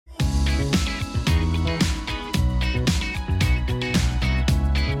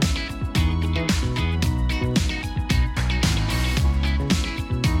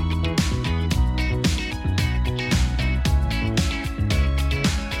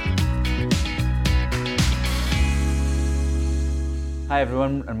Hi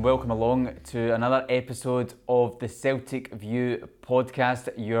everyone and welcome along to another episode of the Celtic View podcast,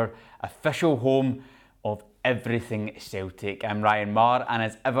 your official home of everything Celtic. I'm Ryan Marr and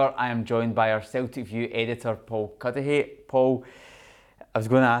as ever I am joined by our Celtic View editor Paul Cudahy. Paul, I was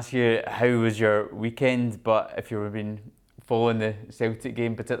going to ask you how was your weekend, but if you've been following the Celtic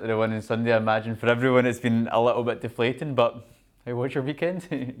game, particularly the one on Sunday, I imagine for everyone it's been a little bit deflating, but how was your weekend?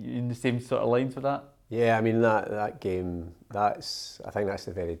 You in the same sort of lines with that? Yeah, I mean that game. I think that's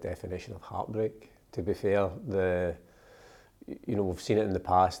the very definition of heartbreak. To be fair, we've seen it in the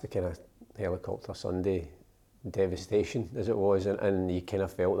past, the kind of helicopter Sunday devastation as it was, and you kind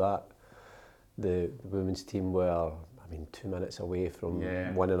of felt that the women's team were, 2 minutes away from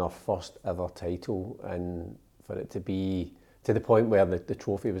winning our first ever title, and for it to be to the point where the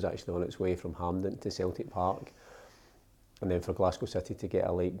trophy was actually on its way from Hampden to Celtic Park. And then for Glasgow City to get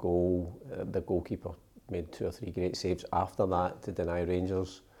a late goal, the goalkeeper made 2 or 3 great saves after that to deny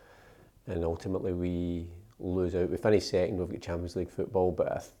Rangers. And ultimately we lose out. We finished second, we've got Champions League football,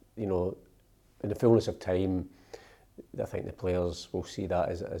 but in the fullness of time, I think the players will see that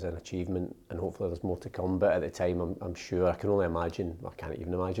as an achievement, and hopefully there's more to come. But at the time, I'm sure, I can only imagine, I can't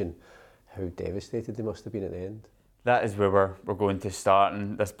even imagine how devastated they must have been at the end. That is where we're going to start,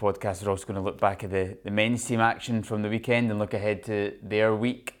 and this podcast is also going to look back at the men's team action from the weekend and look ahead to their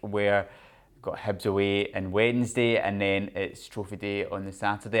week, where we've got Hibs away on Wednesday, and then it's Trophy Day on the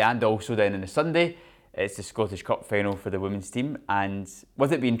Saturday, and also then on the Sunday it's the Scottish Cup final for the women's team. And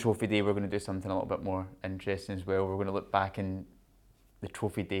with it being Trophy Day, we're going to do something a little bit more interesting as well. We're going to look back in the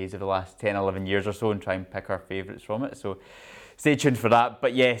trophy days of the last 10, 11 years or so and try and pick our favourites from it. So stay tuned for that.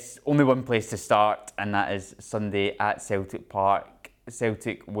 But yes, only one place to start, and that is Sunday at Celtic Park.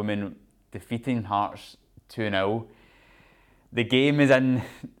 Celtic women defeating Hearts 2-0. The game is in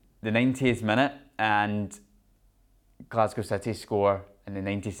the 90th minute, and Glasgow City score in the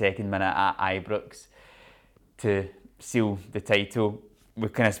 92nd minute at Ibrox to seal the title. We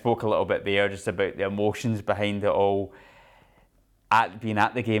kind of spoke a little bit there just about the emotions behind it all. Being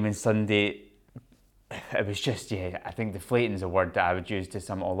at the game on Sunday, it was just, I think deflating is a word that I would use to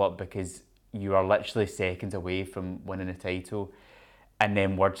sum it all up, because you are literally seconds away from winning a title, and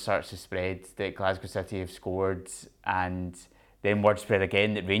then word starts to spread that Glasgow City have scored, and then word spread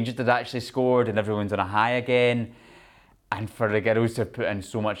again that Rangers had actually scored, and everyone's on a high again. And for the girls to have put in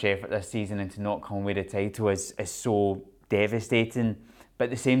so much effort this season and to not come away with the title is so devastating. But at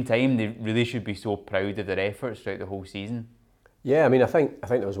the same time, they really should be so proud of their efforts throughout the whole season. Yeah, I think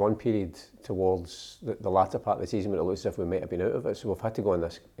there was one period towards the latter part of the season where it looks as if we might have been out of it. So we've had to go on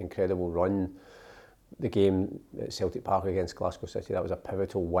this incredible run. The game at Celtic Park against Glasgow City, that was a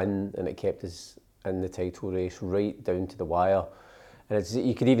pivotal win, and it kept us in the title race right down to the wire. And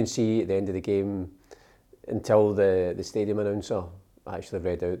you could even see at the end of the game, until the stadium announcer actually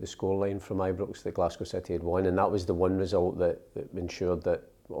read out the scoreline from Ibrox that Glasgow City had won, and that was the one result that ensured that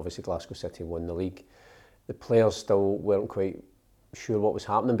obviously Glasgow City won the league. The players still weren't quite sure what was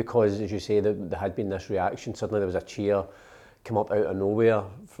happening, because, as you say, there had been this reaction. Suddenly there was a cheer come up out of nowhere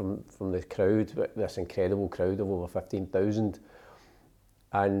from the crowd, this incredible crowd of over 15,000.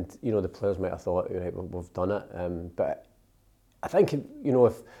 And, the players might have thought, right, we've done it. But I think,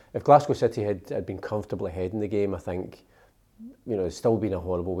 if Glasgow City had been comfortably ahead in the game, I think, it's still been a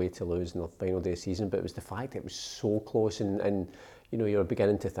horrible way to lose in the final day of the season, but it was the fact that it was so close, and you're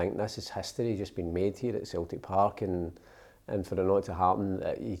beginning to think this is history just been made here at Celtic Park, and for it not to happen,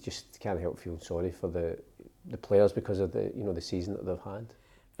 you just can't help feeling sorry for the players because of the season that they've had.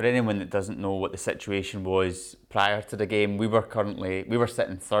 For anyone that doesn't know what the situation was prior to the game, we were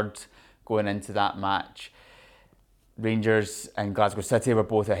sitting third going into that match. Rangers and Glasgow City were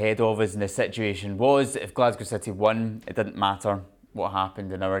both ahead of us, and the situation was that if Glasgow City won, it didn't matter what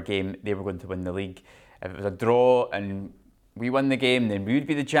happened in our game, they were going to win the league. If it was a draw and we won the game, then we would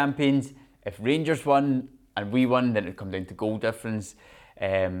be the champions. If Rangers won and we won, then it would come down to goal difference.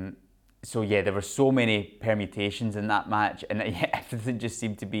 So there were so many permutations in that match, and everything just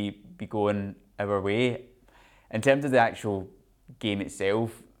seemed to be going our way. In terms of the actual game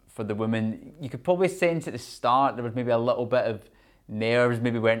itself, for the women, you could probably sense at the start there was maybe a little bit of nerves,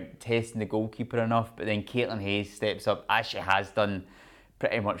 maybe weren't testing the goalkeeper enough, but then Caitlin Hayes steps up, as she has done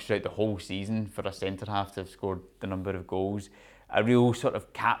pretty much throughout the whole season for a centre-half to have scored the number of goals. A real sort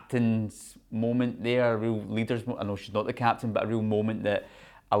of captain's moment there, a real leader's moment. I know she's not the captain, but a real moment that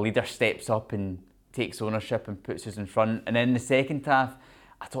a leader steps up and takes ownership and puts us in front. And then in the second half,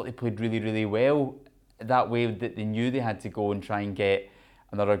 I thought they played really, really well. That way that they knew they had to go and try and get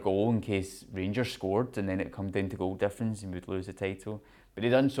another goal in case Rangers scored, and then it come down to goal difference and we'd lose the title. But they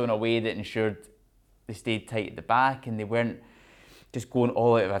done so in a way that ensured they stayed tight at the back, and they weren't just going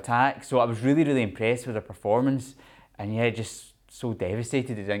all out of attack. So I was really, really impressed with their performance, and yeah, just so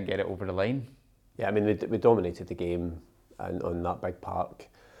devastated they didn't get it over the line. Yeah, I mean, we dominated the game and on that big park,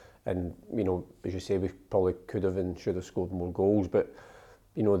 and you know, as you say, we probably could have and should have scored more goals, but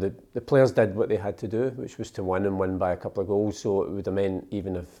you know, the players did what they had to do, which was to win and win by a couple of goals. So it would have meant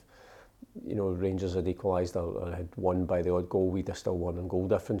even if, you know, Rangers had equalised or had won by the odd goal, we'd have still won on goal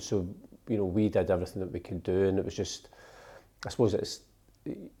difference. So, you know, we did everything that we could do, and it was just, I suppose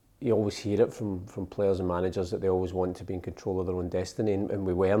you always hear it from players and managers that they always want to be in control of their own destiny, and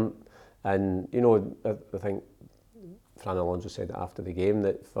we weren't. And, you know, I think Fran Alonso said it after the game,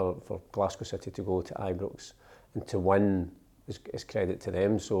 that for Glasgow City to go to Ibrox and to win is credit to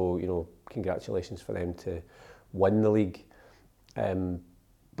them. So, you know, congratulations for them to win the league.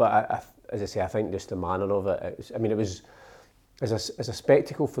 But as I say, I think just the manner of it, it was as a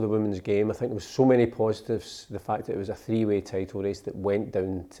spectacle for the women's game. I think there was so many positives. The fact that it was a three-way title race that went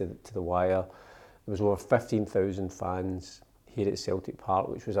down to the wire. There was over 15,000 fans here at Celtic Park,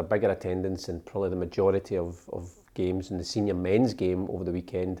 which was a bigger attendance than probably the majority of games. In the senior men's game over the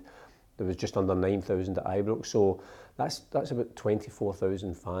weekend, there was just under 9,000 at Ibrox. So that's about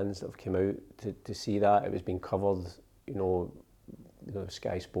 24,000 fans that have come out to see that. It was being covered, you know,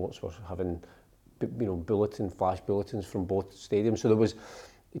 Sky Sports were having, you know, flash bulletins from both stadiums. So there was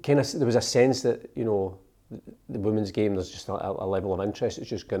a sense that, you know, the women's game, there's just a level of interest. It's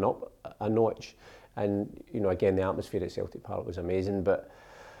just gone up a notch. And, you know, again, the atmosphere at Celtic Park was amazing, but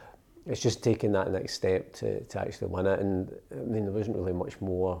it's just taking that next step to actually win it. And I mean, there wasn't really much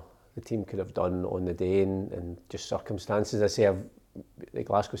more the team could have done on the day, and just circumstances. I say the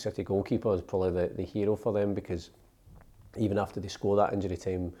Glasgow City goalkeeper is probably the hero for them, because even after they scored that injury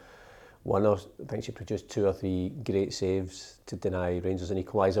time winner, I think she produced 2 or 3 great saves to deny Rangers an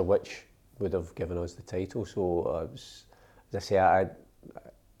equaliser, which would have given us the title. So as I say,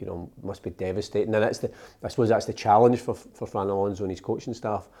 you know, must be devastating. And I suppose that's the challenge for Fran Alonso and his coaching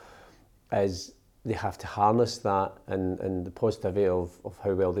staff, is they have to harness that and the positivity of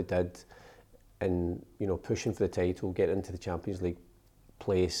how well they did in, you know, pushing for the title, getting into the Champions League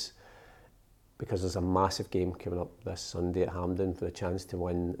place, because there's a massive game coming up this Sunday at Hampden for the chance to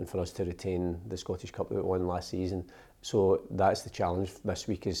win and for us to retain the Scottish Cup that we won last season. So that's the challenge this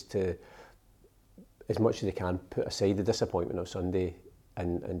week, is to, as much as they can, put aside the disappointment of Sunday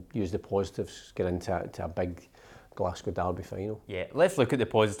and use the positives, get into a big Glasgow derby final. Yeah, let's look at the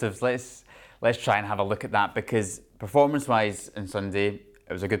positives. Let's try and have a look at that, because performance-wise on Sunday,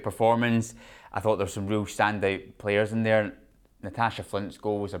 it was a good performance. I thought there were some real standout players in there. Natasha Flint's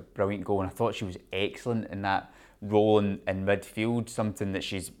goal was a brilliant goal, and I thought she was excellent in that role in midfield, something that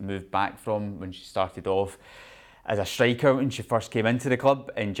she's moved back from when she started off as a striker when she first came into the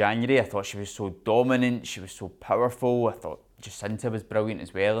club in January. I thought she was so dominant, she was so powerful. I thought Jacinta was brilliant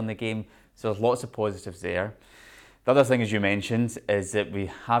as well in the game. So there's lots of positives there. The other thing, as you mentioned, is that we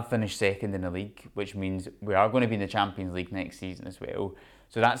have finished second in the league, which means we are going to be in the Champions League next season as well.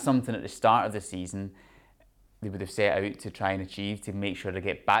 So that's something at the start of the season they would have set out to try and achieve, to make sure to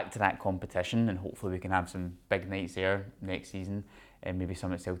get back to that competition, and hopefully we can have some big nights there next season, and maybe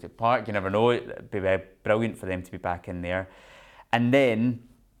some at Celtic Park. You never know, it'd be brilliant for them to be back in there. And then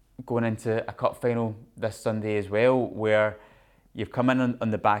going into a cup final this Sunday as well, where you've come in on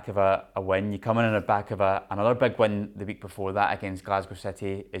the back of a win. You come in on the back of another big win the week before that against Glasgow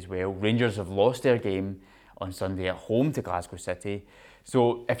City as well. Rangers have lost their game on Sunday at home to Glasgow City.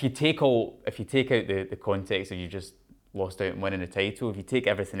 So if you take out the context of you just lost out and winning the title, if you take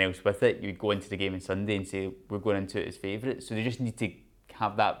everything else with it, you would go into the game on Sunday and say we're going into it as favourites. So they just need to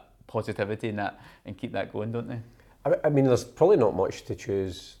have that positivity and keep that going, don't they? I mean, there's probably not much to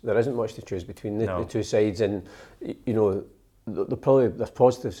choose. There isn't much to choose between the two sides, and you know, there's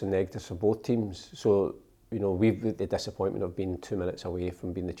positives and negatives for both teams. So, you know, we've the disappointment of being 2 minutes away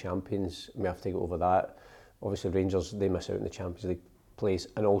from being the champions. We have to get over that. Obviously, Rangers, they miss out in the Champions League place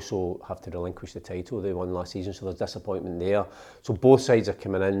and also have to relinquish the title they won last season. So there's disappointment there. So both sides are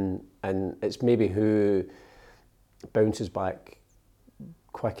coming in, and it's maybe who bounces back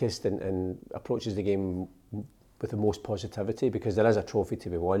quickest and approaches the game with the most positivity, because there is a trophy to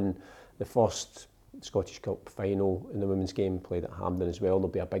be won. The first Scottish Cup final in the women's game played at Hampden as well. There'll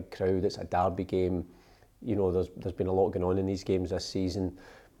be a big crowd. It's a derby game. You know, there's been a lot going on in these games this season.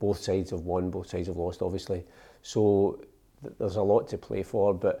 Both sides have won, both sides have lost, obviously. So there's a lot to play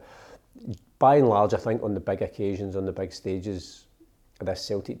for. But by and large, I think on the big occasions, on the big stages, this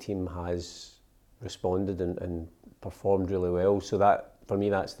Celtic team has responded and performed really well. So that, for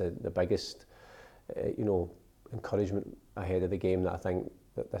me, that's the biggest, you know, encouragement ahead of the game, that I think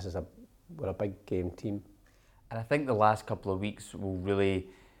that we're a big game team. And I think the last couple of weeks will really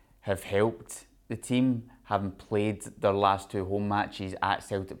have helped the team, having played their last 2 home matches at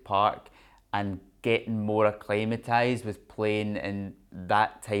Celtic Park and getting more acclimatised with playing in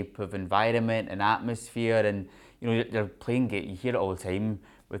that type of environment and atmosphere. And they're playing, you hear it all the time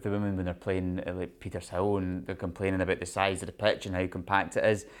with the women when they're playing at like Petershill, and they're complaining about the size of the pitch and how compact it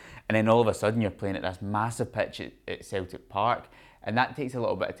is, and then all of a sudden you're playing at this massive pitch at Celtic Park, and that takes a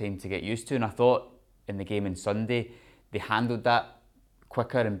little bit of time to get used to. And I thought in the game on Sunday they handled that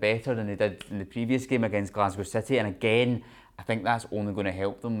quicker and better than they did in the previous game against Glasgow City. And again, I think that's only going to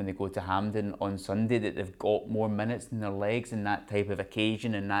help them when they go to Hampden on Sunday, that they've got more minutes in their legs in that type of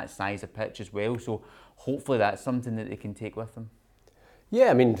occasion and that size of pitch as well. So hopefully that's something that they can take with them. Yeah,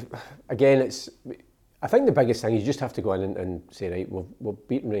 I mean, again, I think the biggest thing is you just have to go in and say, right, we've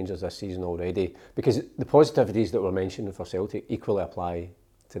beaten Rangers this season already, because the positivities that were mentioned for Celtic equally apply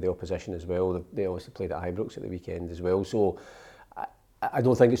to the opposition as well. They obviously played at Ibrox at the weekend as well. So I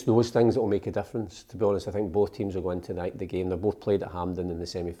don't think it's those things that will make a difference, to be honest. I think both teams will go into the game. They're both played at Hampden in the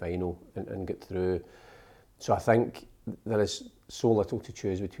semi-final and get through. So I think there is so little to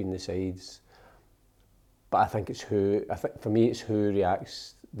choose between the sides. But I think for me, it's who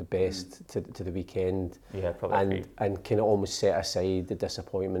reacts the best to the weekend. Yeah, probably. And kind of almost set aside the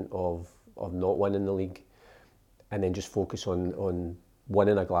disappointment of not winning the league, and then just focus on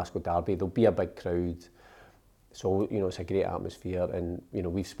winning a Glasgow derby. There'll be a big crowd. So, it's a great atmosphere, and,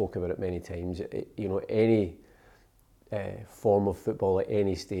 we've spoken about it many times. Any form of football at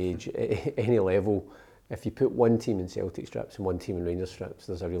any stage, at any level, if you put one team in Celtic strips and one team in Rangers strips,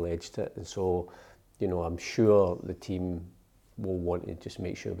 there's a real edge to it. And so, I'm sure the team will want to just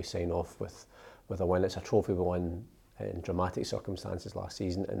make sure we sign off with a win. It's a trophy we won in dramatic circumstances last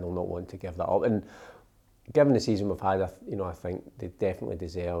season, and they'll not want to give that up. And given the season we've had, I think they definitely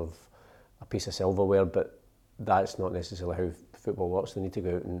deserve a piece of silverware, but that's not necessarily how football works. They need to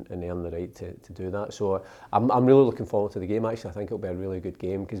go out and earn the right to do that. So I'm really looking forward to the game, actually. I think it'll be a really good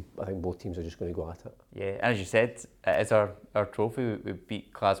game, because I think both teams are just going to go at it. Yeah, as you said, it is our trophy. We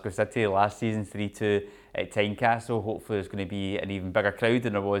beat Glasgow City last season 3-2 at Tynecastle. Hopefully there's going to be an even bigger crowd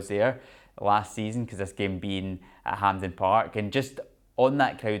than there was there last season, because this game being at Hampden Park. And just on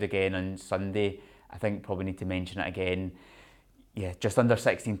that crowd again on Sunday, I think probably need to mention it again. Yeah, just under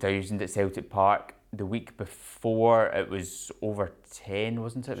 16,000 at Celtic Park. The week before it was over 10,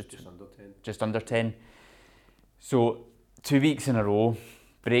 wasn't it? Just under 10. Just under 10. So 2 weeks in a row,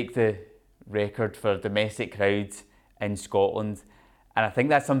 break the record for domestic crowds in Scotland. And I think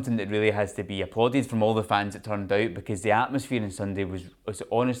that's something that really has to be applauded from all the fans that turned out, because the atmosphere on Sunday was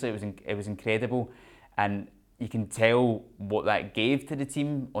honestly, it was incredible. And you can tell what that gave to the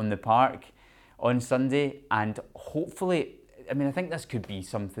team on the park on Sunday. And hopefully, I think this could be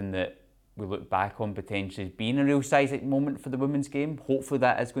something that we look back on potentially being a real seismic moment for the women's game. Hopefully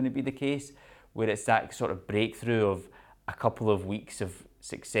that is going to be the case, where it's that sort of breakthrough of a couple of weeks of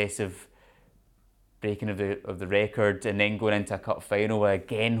successive breaking of the record, and then going into a cup final where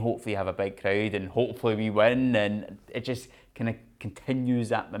again hopefully you have a big crowd and hopefully we win, and it just kind of continues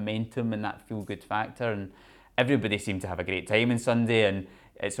that momentum and that feel good factor. And everybody seemed to have a great time on Sunday. And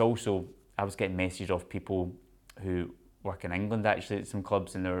it's also, I was getting messages off people who work in England actually at some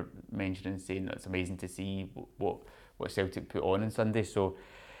clubs, and they're mentioning, saying that it's amazing to see what Celtic put on Sunday. So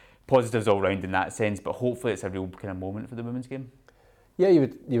positives all round in that sense, but hopefully it's a real kind of moment for the women's game. Yeah, you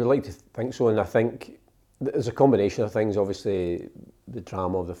would like to think so, and I think there's a combination of things. Obviously, the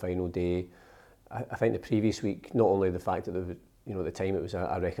drama of the final day. I think the previous week, not only the fact that at the time it was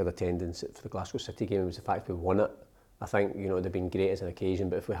a record attendance for the Glasgow City game, it was the fact we won it. I think it would have been great as an occasion,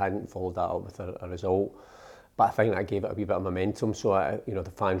 but if we hadn't followed that up with a result. But I think that gave it a wee bit of momentum, so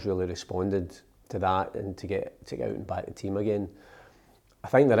the fans really responded to that, and to get out and back the team again. I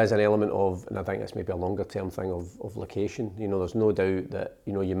think there is an element of, and I think it's maybe a longer term thing of location. There's no doubt that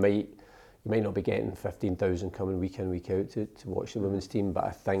you might not be getting 15,000 coming week in, week out to watch the women's team, but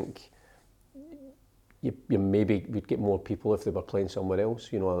I think you maybe would get more people if they were playing somewhere else.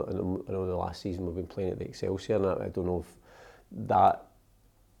 I know the last season we've been playing at the Excelsior, and I don't know if that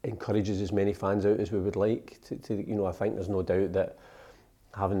encourages as many fans out as we would like to. I think there's no doubt that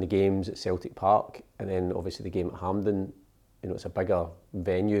having the games at Celtic Park and then obviously the game at Hampden, it's a bigger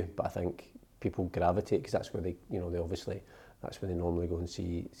venue, but I think people gravitate because that's where they obviously that's where they normally go and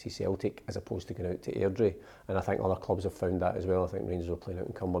see Celtic, as opposed to going out to Airdrie. And I think other clubs have found that as well. I think Rangers were playing out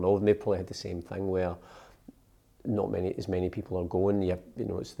in Cumbernauld, and they probably had the same thing where not as many people are going.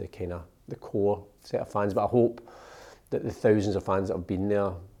 It's the kind of the core set of fans, but I hope that the thousands of fans that have been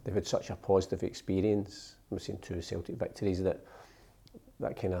there, they've had such a positive experience. We've seen 2 Celtic victories, that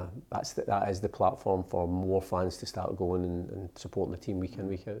that is the platform for more fans to start going and supporting the team week in,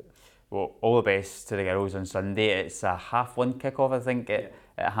 week out. Well, all the best to the girls on Sunday. It's a 1:30 kick-off, I think, at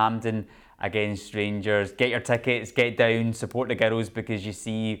Hampden against Rangers. Get your tickets, get down, support the girls, because you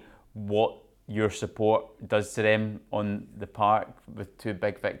see what your support does to them on the park with 2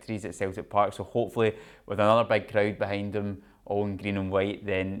 big victories at Celtic Park. So hopefully with another big crowd behind them, all in green and white,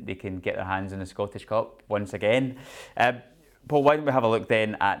 then they can get their hands on the Scottish Cup once again. Paul, why don't we have a look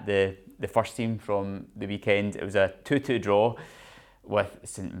then at the first team from the weekend? It was a 2-2 draw with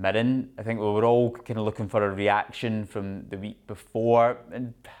St Mirren. I think we were all kind of looking for a reaction from the week before,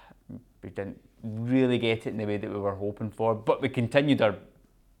 and we didn't really get it in the way that we were hoping for, but we continued our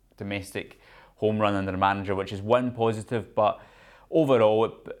domestic home run under the manager, which is one positive, but overall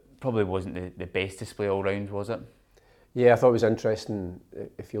it probably wasn't the best display all round, was it? Yeah, I thought it was interesting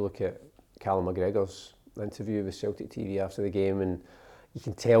if you look at Callum McGregor's interview with Celtic TV after the game, and you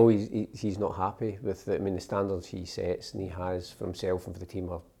can tell he's not happy with it. I mean, the standards he sets and he has for himself and for the team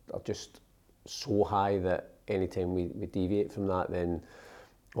are just so high that anytime we deviate from that, then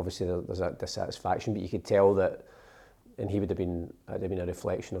obviously there's that dissatisfaction. But you could tell that, and it'd have been a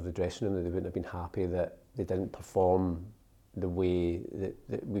reflection of the dressing room, that they wouldn't have been happy that they didn't perform the way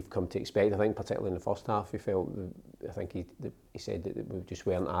that we've come to expect. I think particularly in the first half, I think he said that we just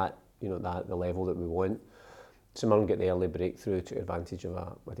weren't at the level that we want. St Mirren get the early breakthrough, took advantage of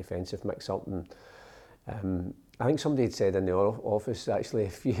a defensive mix-up, and I think somebody had said in the office, actually,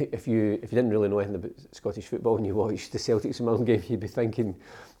 if you didn't really know anything about Scottish football and you watched the Celtic St Mirren game, you'd be thinking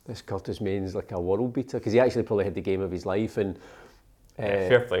this Curtis Main's like a world beater, because he actually probably had the game of his life. And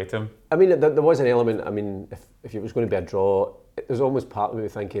fair play to him. I mean, there was an element. I mean, if it was going to be a draw, there's almost part of me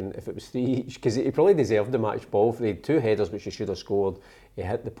thinking if it was 3 each, because he probably deserved the match ball. He had 2 headers which he should have scored. He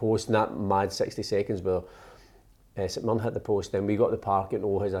hit the post in that mad 60 seconds where St Mirren hit the post. Then we got the park,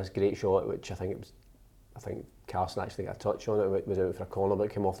 and has this great shot, which I think Carson actually got a touch on it. It was out for a corner, but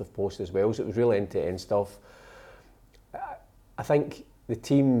it came off the post as well. So it was really end-to-end stuff. I think the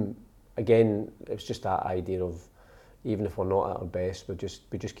team, again, it was just that idea of, even if we're not at our best, we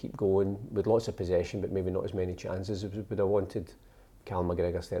just keep going with lots of possession, but maybe not as many chances as we would have wanted. Callum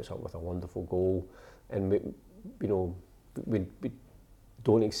McGregor steps up with a wonderful goal, and we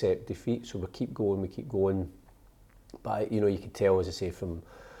don't accept defeat, so we keep going. But you could tell, as I say, from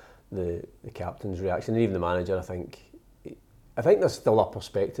the captain's reaction, and even the manager, I think there's still a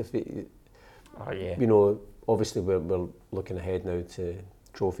perspective. Oh yeah. Obviously we're looking ahead now to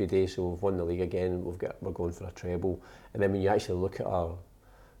Trophy Day, so we've won the league again. We're going for a treble, and then when you actually look at our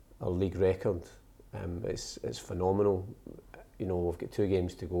league record, it's phenomenal. We've got 2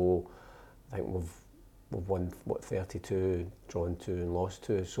 games to go. I think we've won 32, drawn 2, and lost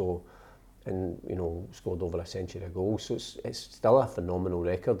 2. So, and scored over a century of goals. So it's still a phenomenal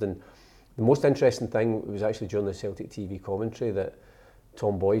record. And the most interesting thing was actually during the Celtic TV commentary that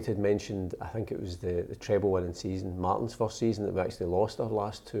Tom Boyd had mentioned. I think it was the treble winning season, Martin's first season, that we actually lost our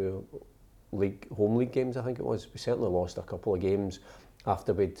last 2 home league games. I think it was. We certainly lost a couple of games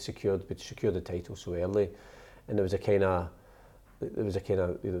after we'd secured the title so early, and there was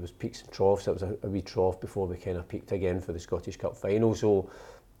peaks and troughs. It was a wee trough before we kind of peaked again for the Scottish Cup final. So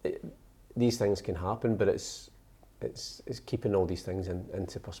these things can happen, but it's keeping all these things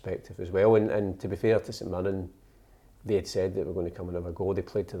into perspective as well. And to be fair to St Mirren, they had said that we're going to come and have a go. They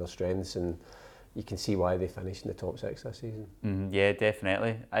played to their strengths, and you can see why they finished in the top 6 this season. Yeah,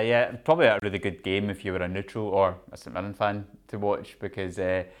 definitely. Probably a really good game if you were a neutral or a St Mirren fan to watch, because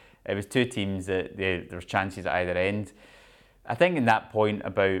it was 2 teams that there was chances at either end. I think in that point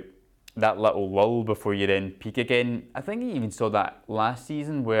about that little lull before you then peak again, I think you even saw that last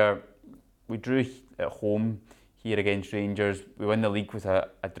season where we drew at home here against Rangers. We win the league with a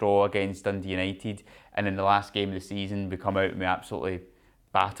draw against Dundee United, and in the last game of the season we come out and we absolutely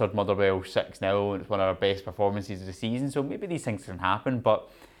battered Motherwell 6-0, and it's one of our best performances of the season. So maybe these things can happen, but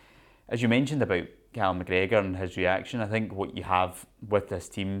as you mentioned about Callum McGregor and his reaction, I think what you have with this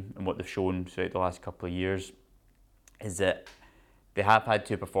team and what they've shown throughout the last couple of years is that they have had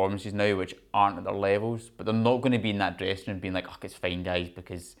 2 performances now which aren't at their levels, but they're not going to be in that dressing room being like, oh, it's fine guys,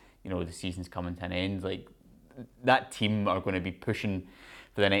 because the season's coming to an end. Like, that team are going to be pushing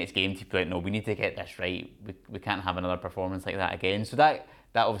for the next game to be like, no, we need to get this right. We can't have another performance like that again. So that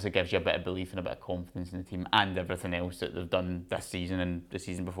obviously gives you a bit of belief and a bit of confidence in the team and everything else that they've done this season and the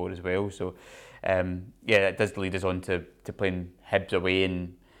season before as well. So it does lead us on to playing Hibs away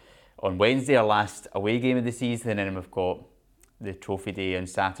on Wednesday, our last away game of the season, and then we've got the Trophy Day on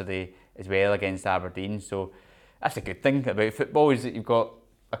Saturday as well against Aberdeen. So that's a good thing about football, is that you've got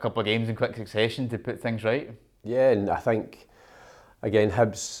a couple of games in quick succession to put things right. Yeah, and I think again,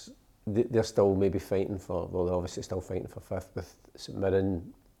 Hibs, they're still maybe fighting for, well, they're obviously still fighting for fifth with St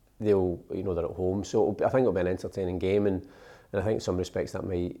Mirren. They're at home, so I think it'll be an entertaining game, and I think in some respects it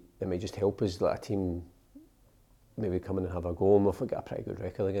might just help us let a team maybe come in and have a go, and we've got a pretty good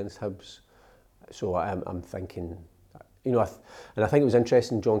record against Hibs. So I'm thinking, and I think it was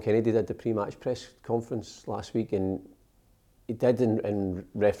interesting, John Kennedy did the pre-match press conference last week, and he did in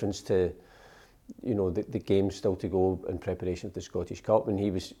reference to, the game's still to go in preparation for the Scottish Cup, and he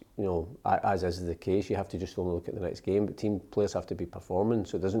was, as is the case, you have to just only look at the next game, but team players have to be performing,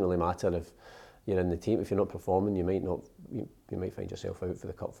 so it doesn't really matter if you're in the team. If you're not performing, you might find yourself out for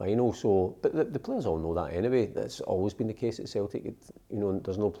the cup final. So, but the players all know that anyway. That's always been the case at Celtic.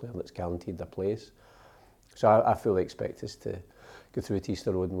 There's no player that's guaranteed their place. So I fully expect us to go through to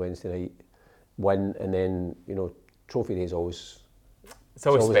Easter Road on Wednesday night, win, and then Trophy Day is always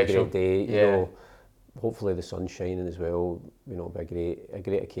special. A great day. Yeah. Hopefully the sun's shining as well. It'll be a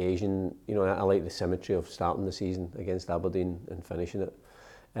great occasion. I like the symmetry of starting the season against Aberdeen and finishing it.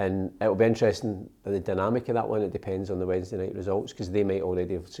 And it'll be interesting, the dynamic of that one. It depends on the Wednesday night results, because they might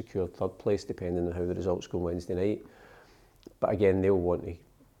already have secured third place depending on how the results go Wednesday night. But again, they'll want to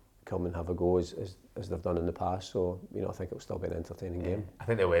come and have a go as they've done in the past. So I think it'll still be an entertaining game. I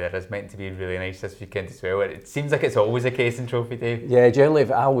think the weather is meant to be really nice this weekend as well. It seems like it's always the case in Trophy Day. Yeah, generally,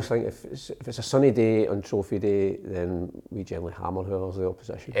 I always think if it's a sunny day on Trophy Day, then we generally hammer whoever's the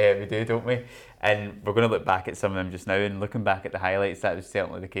opposition. Yeah, we do, don't we? And we're going to look back at some of them just now, and looking back at the highlights, that was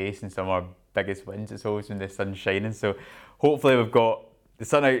certainly the case. And some of our biggest wins, it's always when the sun's shining. So hopefully we've got the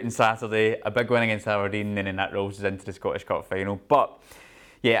sun out on Saturday, a big win against Aberdeen, and then that rolls us into the Scottish Cup final. But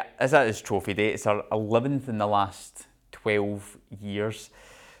yeah, as that is Trophy Day, it's our 11th in the last 12 years.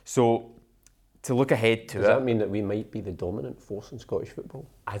 So to look ahead to Does that mean that we might be the dominant force in Scottish football?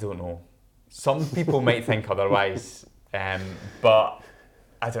 I don't know. Some people might think otherwise, but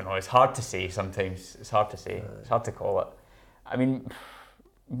I don't know. It's hard to say sometimes. It's hard to say. It's hard to call it. I mean,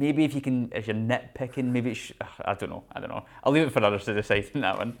 maybe if you're nitpicking, maybe I don't know. I'll leave it for others to decide on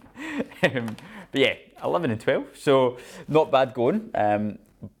that one. But yeah, 11 and 12, so not bad going.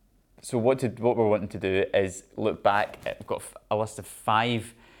 So what we're wanting to do is look back. We've got a list of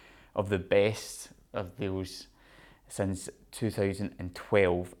 5 of the best of those since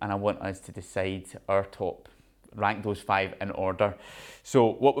 2012, and I want us to decide our top, rank those 5 in order. So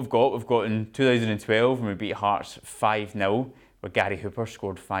what we've got in 2012 when we beat Hearts 5-0, where Gary Hooper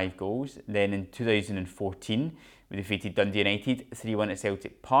scored 5 goals. Then in 2014, we defeated Dundee United 3-1 at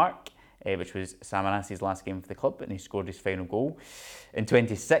Celtic Park, which was Sam Anassi's last game for the club, and he scored his final goal. In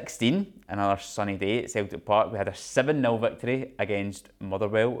 2016, another sunny day at Celtic Park, we had a 7-0 victory against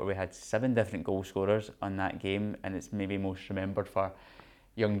Motherwell, where we had 7 different goal scorers on that game, and it's maybe most remembered for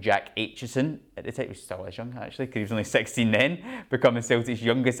young Jack Aitchison. At the time, he was still as young actually, because he was only 16 then, becoming Celtic's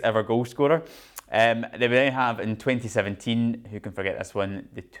youngest ever goal scorer. Then we then have in 2017, who can forget this one,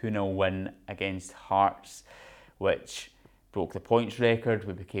 the 2-0 win against Hearts, which broke the points record.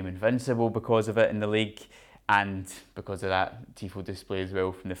 We became invincible because of it in the league, and because of that tifo display as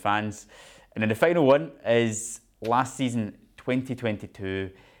well from the fans. And then the final one is last season, 2022,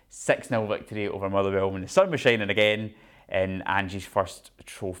 6-0 victory over Motherwell when the sun was shining again in Angie's first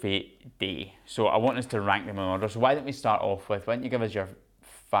Trophy Day. So I want us to rank them in order. So why don't we start off with, why don't you give us your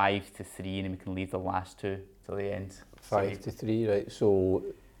 5 to 3, and then we can leave the last 2 till the end. 5 to 3, right. So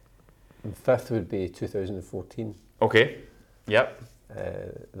 5th would be 2014. Okay. Yep.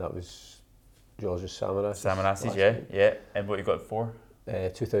 That was George's Samaras. Samaras, yeah. And what you got for?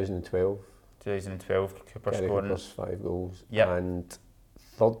 2012. 2012, Cooper Gary scoring. Hooper's 5 goals. Yep. And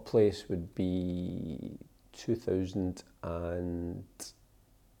 3rd place would be 2000 and...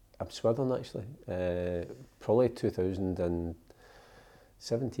 I'm swirling actually. Probably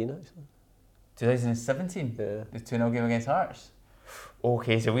 2017 actually. 2017? Yeah. The 2-0 game against Hearts?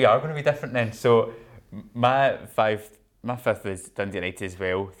 Okay, so we are going to be different then. So my 5th was Dundee United as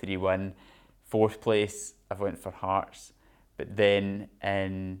well, 3-1. 4th place, I went for Hearts. But then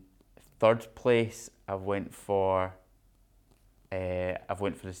in 3rd place, I went for the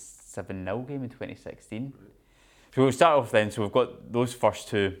 7-0 game in 2016. So we'll start off then. So we've got those first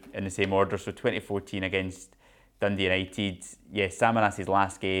 2 in the same order. So 2014 against Dundee United. Yes, Sam Anassi's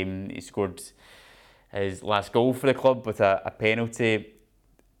last game, he scored his last goal for the club with a penalty.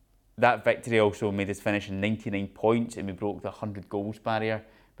 That victory also made us finish in 99 points, and we broke the 100 goals barrier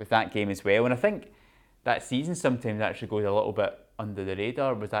with that game as well. And I think that season sometimes actually goes a little bit under the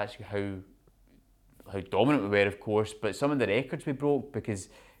radar with actually how dominant we were, of course, but some of the records we broke, because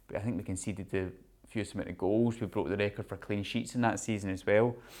I think we conceded the fewest amount of goals. We broke the record for clean sheets in that season as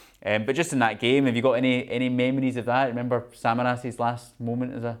well. But just in that game, have you got any memories of that? Remember Samaras's last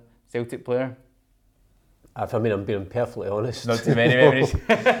moment as a Celtic player? If I'm being perfectly honest, Not too many memories.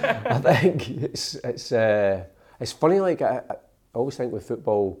 I think it's funny. Like I always think with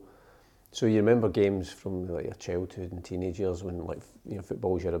football. So you remember games from like your childhood and teenage years when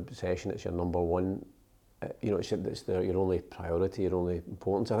football's your obsession. It's your number one. It's your only priority, your only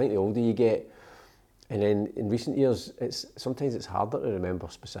importance. I think the older you get, and then in recent years, sometimes it's harder to remember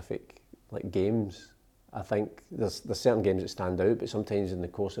specific like games. I think there's certain games that stand out, but sometimes in the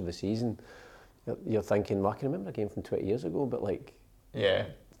course of the season, you're thinking, well, I can remember a game from 20 years ago, but like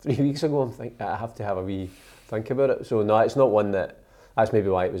 3 weeks ago, I have to have a wee think about it. So no, it's not one that. That's maybe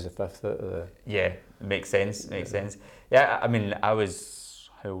why it was the fifth out of the... Yeah, makes sense. Yeah, I mean, how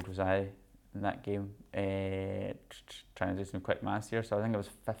old was I in that game? Trying to do some quick maths here, so I think I was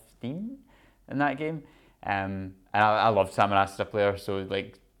 15 in that game. And I loved Samaras as a player, so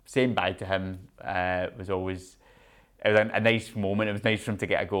like saying bye to him was always... It was a nice moment. It was nice for him to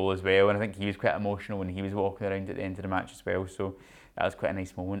get a goal as well, and I think he was quite emotional when he was walking around at the end of the match as well, so that was quite a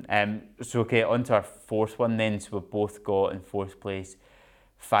nice moment. Okay, on to our fourth one then. So we've both got in fourth place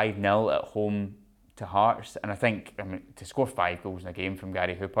 5-0 at home to Hearts, and I think to score 5 goals in a game from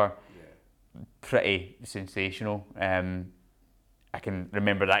Gary Hooper, pretty sensational. I can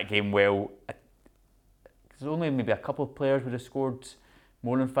remember that game well. There's only maybe a couple of players would have scored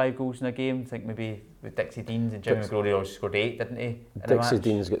more than 5 goals in a game. I think maybe with Dixie Deans and Jimmy McGrory also scored 8, didn't he? Dixie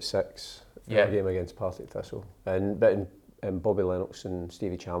Deans got 6 in the game against Partick Thistle, and Bobby Lennox and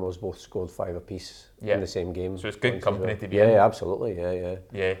Stevie Chalmers both scored 5 apiece in the same game. So it's good company to be in. Yeah, absolutely,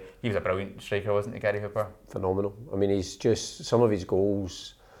 yeah. He was a brilliant striker, wasn't he, Gary Hooper? Phenomenal. I mean, he's just, some of his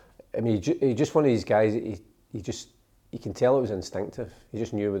goals, I mean, he's just one of these guys, you can tell it was instinctive. He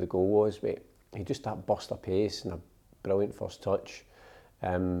just knew where the goal was, but he just that burst of pace and a brilliant first touch. I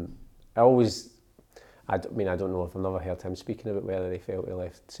don't know if I've never heard him speaking about whether he felt he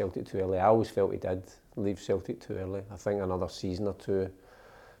left Celtic too early. I always felt he did leave Celtic too early. I think another season or two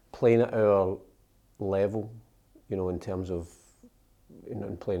playing at our level, in terms of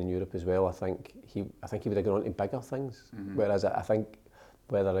and playing in Europe as well. I think he would have gone on to bigger things. Mm-hmm. Whereas I think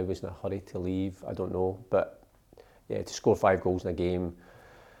whether he was in a hurry to leave, I don't know. But yeah, to score 5 goals in a game,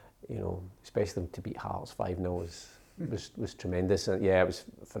 especially to beat Hearts 5-0 was tremendous. And yeah, it was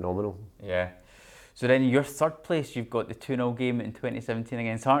phenomenal. Yeah. So then your third place, you've got the 2-0 game in 2017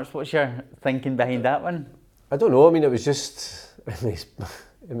 against Hearts. What's your thinking behind that one? I don't know. I mean, it was just...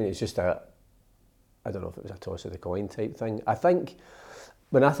 it's just a... I don't know if it was a toss of the coin type thing. I think,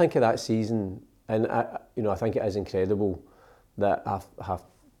 when I think of that season, and I think it is incredible that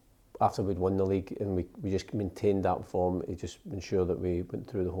after we'd won the league and we just maintained that form, it just ensured that we went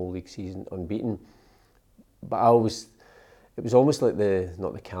through the whole league season unbeaten. But it was almost like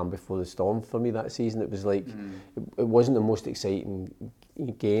not the calm before the storm for me that season. It was like, it wasn't the most exciting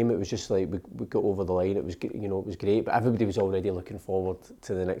game. It was just like, we got over the line. It was, it was great, but everybody was already looking forward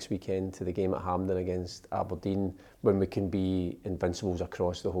to the next weekend, to the game at Hampden against Aberdeen, when we can be invincibles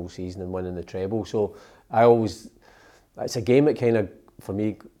across the whole season and winning the treble. So it's a game that kind of, for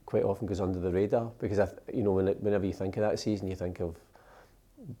me, quite often goes under the radar, because whenever you think of that season, you think of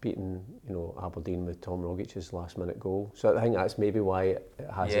beating Aberdeen with Tom Rogic's last minute goal. So I think that's maybe why it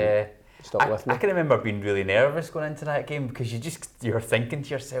hasn't stuck with me. I can remember being really nervous going into that game, because you're thinking to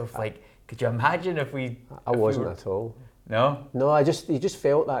yourself, like, could you imagine if we... I wasn't at all. No? No, you just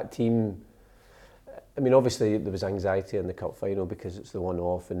felt that team... I mean, obviously there was anxiety in the cup final because it's the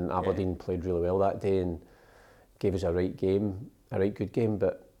one-off, and Aberdeen played really well that day and gave us a right good game,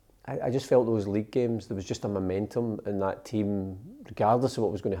 but I just felt those league games, there was just a momentum in that team, regardless of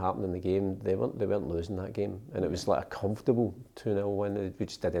what was going to happen in the game. They weren't losing that game, and it was like a comfortable 2-0 win. We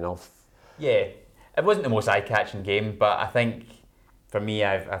just did enough. Yeah, it wasn't the most eye-catching game, but I think for me,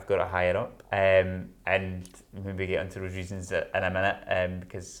 I've got it higher up, and maybe get into those reasons in a minute,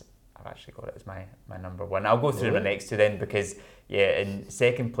 because I've actually got it as my number one. I'll go through my next two then, because in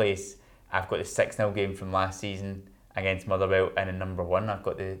second place, I've got the 6-0 game from last season against Motherwell, and in number one I've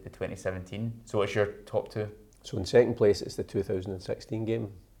got the 2017. So what's your top two? So in second place it's the 2016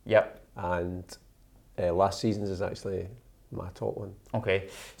 game. Yep. And last season's is actually my top one. Okay,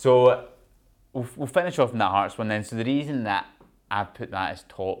 so we'll finish off on that Hearts one then. So the reason that I've put that as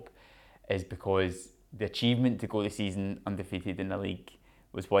top is because the achievement to go the season undefeated in the league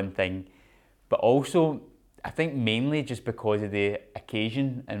was one thing, but also I think mainly just because of the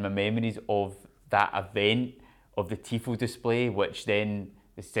occasion and my memories of that event, of the Tifo display, which then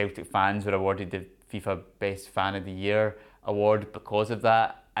the Celtic fans were awarded the FIFA Best Fan of the Year award because of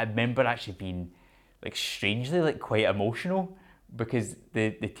that. I remember actually being like strangely like quite emotional, because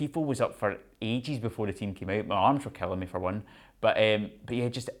the tifo was up for ages before the team came out. My arms were killing me for one, but yeah,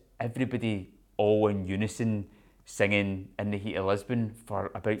 just everybody all in unison singing In the Heat of Lisbon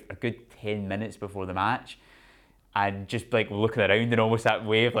for about a good 10 minutes before the match, and just like looking around and almost that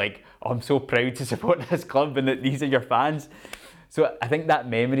way of like, oh, I'm so proud to support this club and that these are your fans. So I think that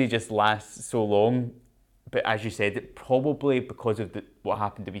memory just lasts so long. But as you said, it probably because of what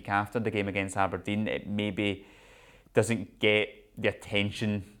happened the week after the game against Aberdeen, it maybe doesn't get the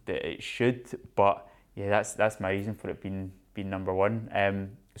attention that it should. But yeah, that's my reason for it being number one.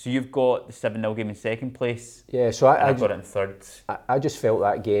 So you've got the 7-0 game in second place. Yeah, so I've got it in third. I just felt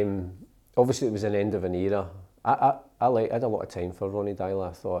that game, obviously it was an end of an era. I had a lot of time for Ronny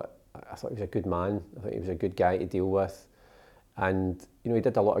Deila. I thought he was a good man. I thought he was a good guy to deal with. And, he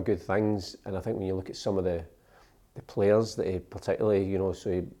did a lot of good things. And I think when you look at some of the players that he particularly,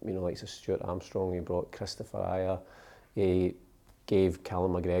 like Stuart Armstrong, he brought Christopher Ajer, he gave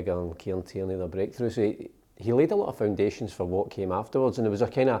Callum McGregor and Kieran Tierney their breakthrough. So he laid a lot of foundations for what came afterwards. And it was a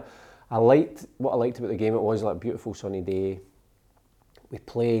kind of, what I liked about the game, it was like a beautiful sunny day. We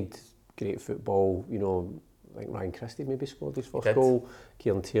played great football, I think Ryan Christie maybe scored his first goal.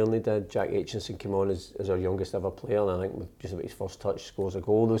 Kieran Tierney did. Jack Aitchison came on as our youngest ever player, and I think with just about his first touch scores a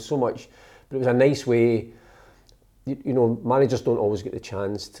goal. There was so much, but it was a nice way. Managers don't always get the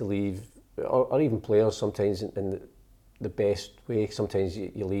chance to leave, or even players sometimes in the best way. Sometimes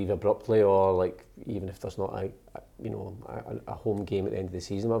you leave abruptly, or like even if there's not a home game at the end of the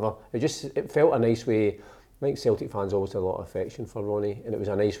season, whatever. It felt a nice way. I think Celtic fans always had a lot of affection for Ronnie, and it was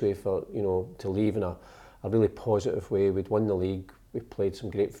a nice way for to leave in a really positive way. We'd won the league, we played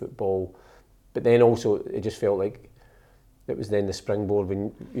some great football, but then also it just felt like it was then the springboard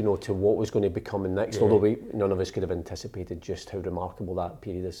when, to what was going to be coming next. Yeah. Although none of us could have anticipated just how remarkable that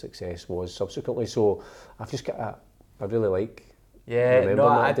period of success was subsequently. So I've just got I really like. Yeah, no,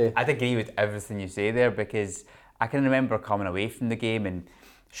 I'd agree with everything you say there, because I can remember coming away from the game and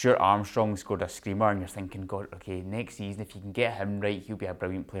Stuart Armstrong scored a screamer, and you're thinking, God, okay, next season if you can get him right, he'll be a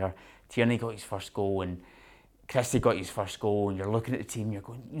brilliant player. Tierney got his first goal, and Christie got his first goal, and you're looking at the team, you're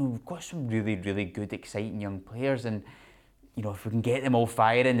going, we've got some really, really good, exciting young players, and if we can get them all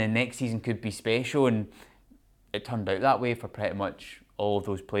firing, then next season could be special. And it turned out that way for pretty much all of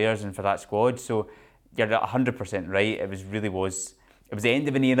those players and for that squad. So you're 100% right. It was the end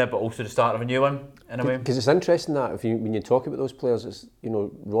of an era, but also the start of a new one in a way. Because it's interesting that when you talk about those players, it's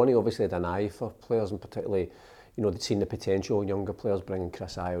Ronnie obviously had an eye for players, and particularly they'd seen the potential in younger players, bringing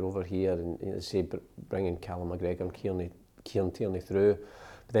Chris Ajer over here, and say bringing Callum McGregor and Kieran Tierney through.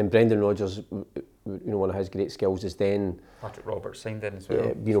 But then Brendan Rodgers, one of his great skills is then Patrick Roberts signed in as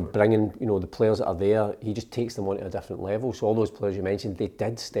well. Bringing the players that are there, he just takes them on to a different level. So all those players you mentioned, they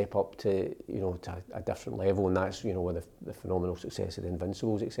did step up to to a different level, and that's where the phenomenal success of the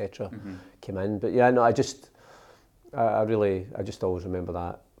Invincibles, etc. came in. But yeah, no, I just always remember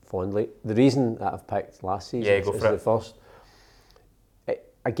that fondly. The reason that I've picked last season is the first.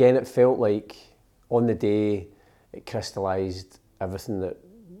 It felt like on the day it crystallised everything that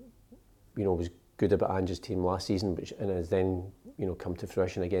was good about Ange's team last season, and has then come to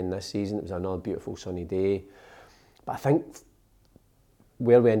fruition again this season. It was another beautiful sunny day, but I think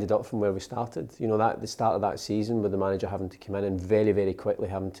where we ended up from where we started, that the start of that season with the manager having to come in and very, very quickly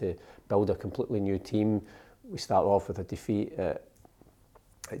having to build a completely new team. We start off with a defeat at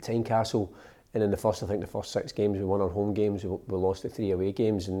Tynecastle, and in the first 6 games we won our home games, we lost the 3 away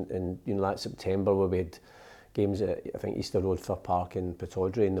games, and that September where we had games at Easter Road, Fir Park and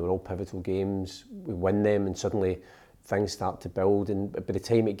Pittodrie, and they were all pivotal games. We win them and suddenly things start to build, and by the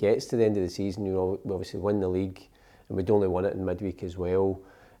time it gets to the end of the season, we obviously win the league, and we'd only won it in midweek as well.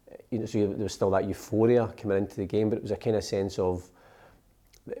 So there was still that euphoria coming into the game, but it was a kind of sense of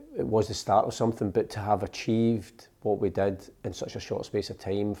it was the start of something, but to have achieved what we did in such a short space of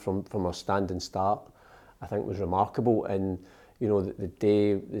time from our standing start, I think was remarkable. And the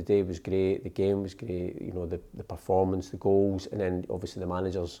day was great, the game was great, the performance, the goals, and then obviously the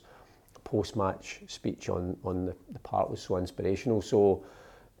manager's post-match speech on the park was so inspirational. So,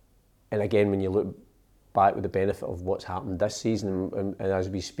 and again, when you look back with the benefit of what's happened this season, and as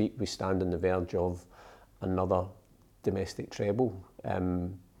we speak, we stand on the verge of another domestic treble,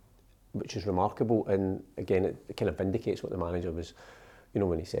 which is remarkable. And again, it kind of vindicates what the manager was,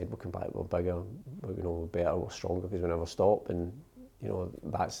 when he said we'll come back, we're bigger, we're better, we're stronger because we never stop, and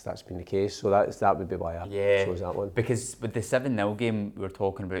that's been the case. So that would be why I chose that one. Because with the 7-0 game we were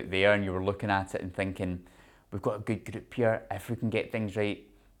talking about there, and you were looking at it and thinking, we've got a good group here. If we can get things right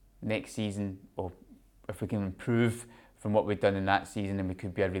next season, or if we can improve from what we've done in that season, then we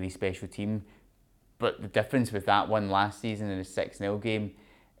could be a really special team. But the difference with that one last season in the 6-0 game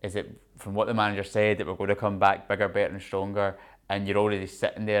is that from what the manager said, that we're going to come back bigger, better and stronger, and you're already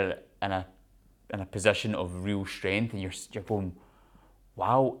sitting there in a position of real strength, and you're going,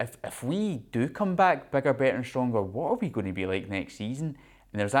 wow, if we do come back bigger, better and stronger, what are we going to be like next season?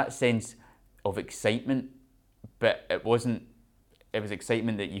 And there's that sense of excitement, but it was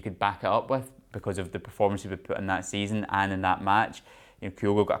excitement that you could back it up with because of the performances we put in that season and in that match. You know,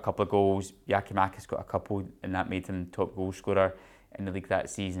 Kyogo got a couple of goals, Yakimakis got a couple, and that made him top goal scorer in the league that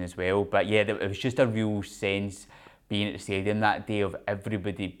season as well. But yeah, it was just a real sense being at the stadium that day of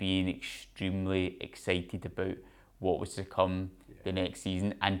everybody being extremely excited about what was to come the next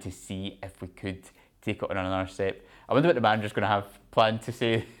season and to see if we could take it on another step. I wonder what the manager's going to have planned to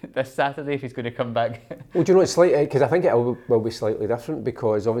say this Saturday if he's going to come back. Well, do you know, it's slightly, because I think it will be slightly different,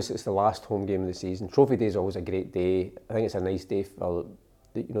 because obviously it's the last home game of the season. Trophy Day is always a great day. I think it's a nice day for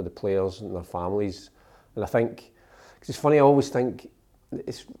the players and their families. And I think, because it's funny, I always think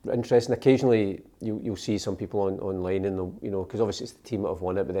it's interesting. Occasionally you'll see some people online and they'll, because obviously it's the team that have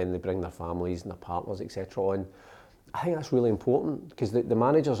won it, but then they bring their families and their partners, etc. on. I think that's really important, because the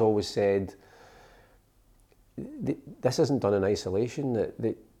manager's always said, this isn't done in isolation.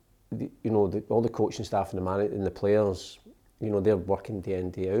 All the coaching staff and the players, they're working day in,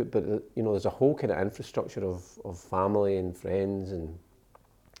 day out. But there's a whole kind of infrastructure of family and friends and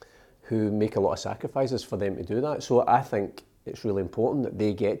who make a lot of sacrifices for them to do that. So I think it's really important that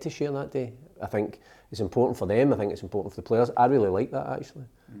they get to share that day. I think it's important for them. I think it's important for the players. I really like that, actually.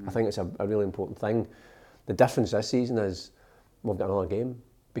 I think it's a really important thing. The difference this season is we've got another game,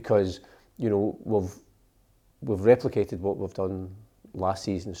 because we've replicated what we've done last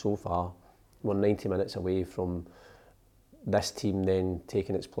season so far. We're 90 minutes away from this team then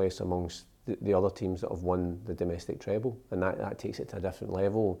taking its place amongst the other teams that have won the domestic treble, and that takes it to a different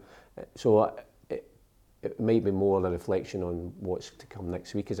level. So it might be more a reflection on what's to come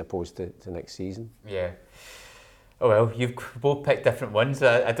next week as opposed to next season. Yeah. Oh well, you've both picked different ones.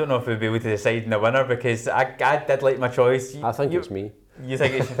 I don't know if we'll be able to decide on the winner, because I did like my choice. I think it's me. You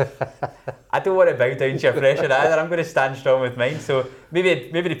think it's... I don't want to bow down to your pressure either. I'm going to stand strong with mine. So maybe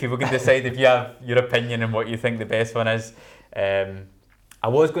the people can decide if you have your opinion and what you think the best one is. I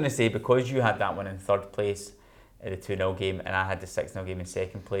was going to say, because you had that one in third place at the 2-0 game and I had the 6-0 game in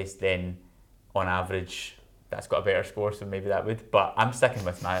second place, then on average that's got a better score, so maybe that would. But I'm sticking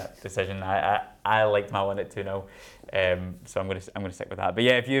with my decision. I liked my one at 2-0, so I'm going to stick with that. But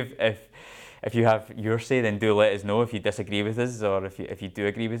yeah, if you have your say, then do let us know if you disagree with us, or if you do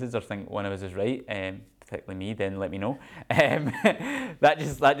agree with us or think one of us is right, particularly me, then let me know.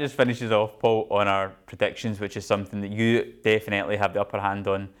 That just finishes off, Paul, on our predictions, which is something that you definitely have the upper hand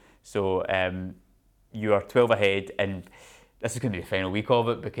on. So you are 12 ahead, and this is going to be the final week of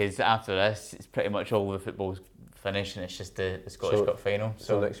it, because after this, it's pretty much all the football's finished, and it's just the Scottish Cup final.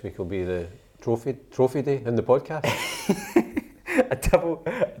 So next week will be the trophy day in the podcast. a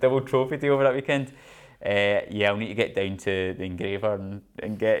double trophy day over that weekend. I'll need to get down to the engraver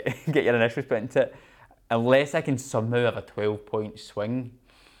and get your initials put into it. Unless I can somehow have a 12-point swing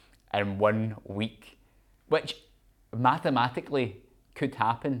in 1 week, which mathematically could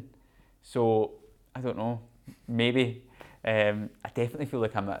happen. So I don't know, maybe. I definitely feel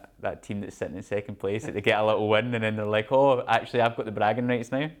like I'm that team that's sitting in second place, that they get a little win and then they're like, oh, actually I've got the bragging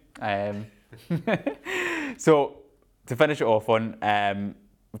rights now. So to finish it off on,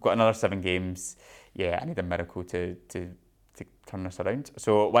 we've got another 7 games. Yeah, I need a miracle to turn this around.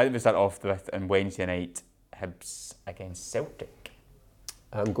 So why don't we start off with on Wednesday night, Hibs against Celtic?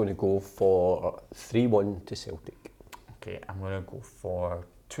 I'm going to go for 3-1 to Celtic. Okay, I'm going to go for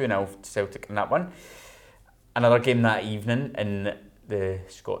 2-0 to Celtic in that one. Another game that evening in the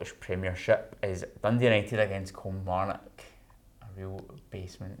Scottish Premiership is Dundee United against Kilmarnock. A real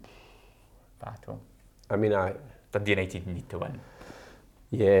basement battle. Dundee United need to win.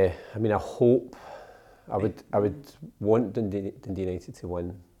 Yeah, I hope. I would want Dundee United to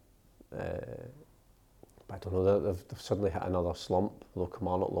win. But I don't know, they've suddenly hit another slump, although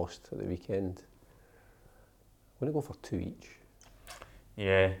Kilmarnock lost at the weekend. I'm going to go for 2 each.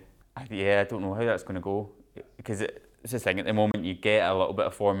 Yeah, I don't know how that's going to go, because it's the thing, at the moment you get a little bit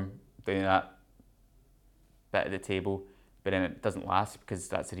of form doing that bit of the table, but then it doesn't last, because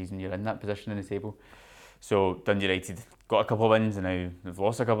that's the reason you're in that position in the table. So Dundee United got a couple of wins and now they've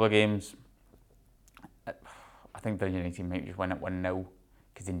lost a couple of games. I think Dundee United might just win it 1-0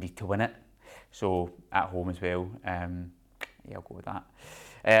 because they need to win it. So at home as well, I'll go with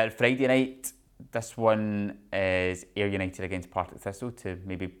that. Friday night, this one is Ayr United against Partick Thistle to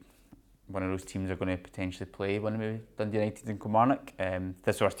maybe one of those teams are going to potentially play one of Dundee United and Kilmarnock.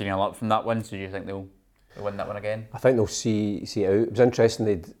 Thistle are stealing a lot from that one, so do you think they'll win that one again? I think they'll see it out. It was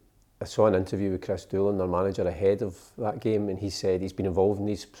interesting, I saw an interview with Chris Doolan, their manager, ahead of that game, and he said he's been involved in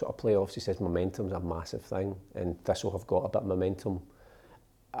these sort of playoffs. He says momentum's a massive thing, and Thistle have got a bit of momentum.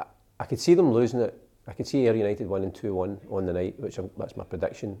 I could see them losing it. I could see Ayr United winning 2-1 on the night, that's my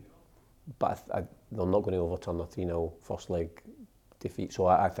prediction. But they're not going to overturn their 3-0 first leg defeat. So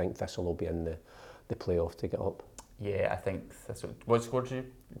I think Thistle will be in the playoff to get up. Yeah, I think Thistle. What score did you?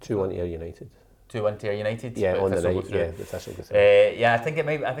 2-1 to Ayr United. 2-1 to Ayr United. Yeah, on the night. Yeah, the Thistle go through. Yeah, I think it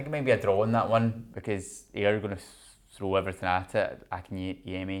might be a draw on that one because Ayr are going to throw everything at it.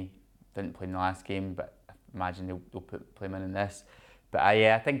 Akinyemi didn't play in the last game, but I imagine they'll play him in this. But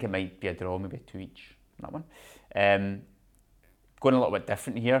I think it might be a draw, maybe 2 each on that one. Going a little bit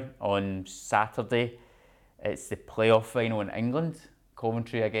different here on Saturday. It's the playoff final in England.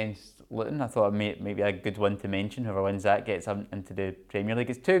 Coventry against Luton. I thought maybe a good one to mention. Whoever wins that gets into the Premier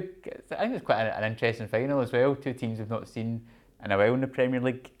League. I think it's quite an interesting final as well. Two teams we've not seen in a while in the Premier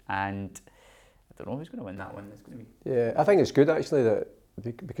League, and I don't know who's going to win that one. It's going to be. Yeah, I think it's good actually that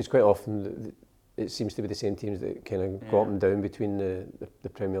because quite often it seems to be the same teams that kind of go up and down between the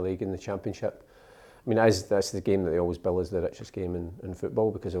Premier League and the Championship. I mean, that's the game that they always bill as the richest game in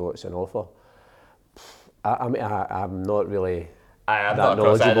football because of what's on offer. I'm not really. I'm not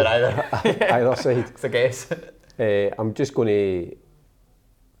across either. Either side. It's a guess. I'm just going to,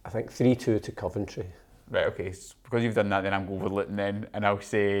 I think 3-2 to Coventry. Right, okay. So because you've done that, then I'm going with Luton then, and I'll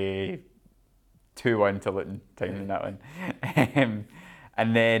say 2-1 to Luton, timing that one.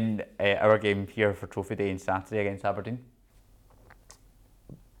 And then our game here for Trophy Day on Saturday against Aberdeen.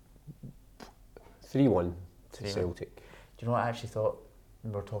 3-1 to Celtic. Do you know what I actually thought? We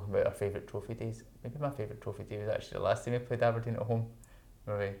were talking about our favourite trophy days. Maybe my favourite trophy day was actually the last time we played Aberdeen at home,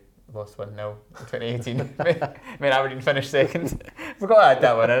 where we lost 1-0 in 2018. I mean, Aberdeen finished second. Forgot I had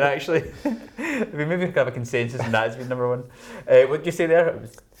that one in actually. Maybe we could have a consensus and that's been number one. What did you say there? It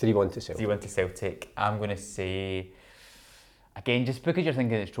was 3-1 to Celtic. 3-1 to Celtic. I'm going to say, again, just because you're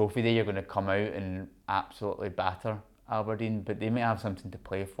thinking it's trophy day, you're going to come out and absolutely batter Aberdeen, but they might have something to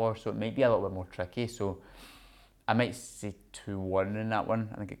play for, so it might be a little bit more tricky. So I might say 2-1 in that one.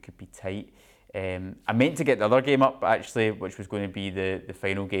 I think it could be tight. I meant to get the other game up actually, which was going to be the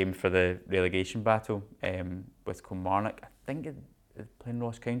final game for the relegation battle with Kilmarnock. I think it's playing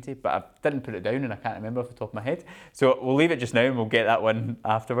Ross County, but I didn't put it down and I can't remember off the top of my head. So we'll leave it just now and we'll get that one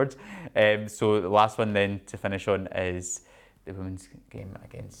afterwards. So the last one then to finish on is the women's game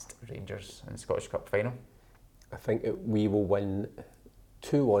against Rangers in the Scottish Cup final. I think we will win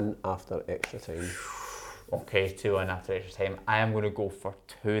 2-1 after extra time. Okay, 2-1 after extra time. I am going to go for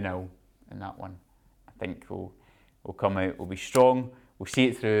 2-0 in that one. I think we'll come out, we'll be strong, we'll see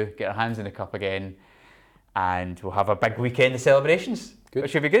it through, get our hands in the cup again, and we'll have a big weekend of celebrations. Good.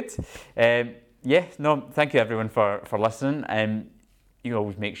 Which should be good. Thank you everyone for listening. You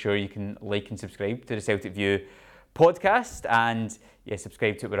always make sure you can like and subscribe to the Celtic View podcast, and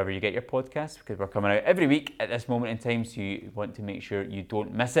subscribe to it wherever you get your podcasts, because we're coming out every week at this moment in time, so you want to make sure you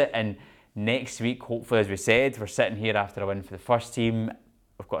don't miss it. And next week, hopefully, as we said, we're sitting here after a win for the first team.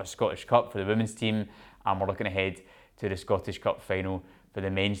 We've got a Scottish Cup for the women's team, and we're looking ahead to the Scottish Cup final for the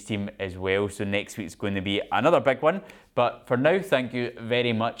men's team as well. So next week's going to be another big one. But for now, thank you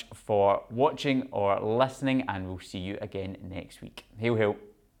very much for watching or listening, and we'll see you again next week. Hail, hail.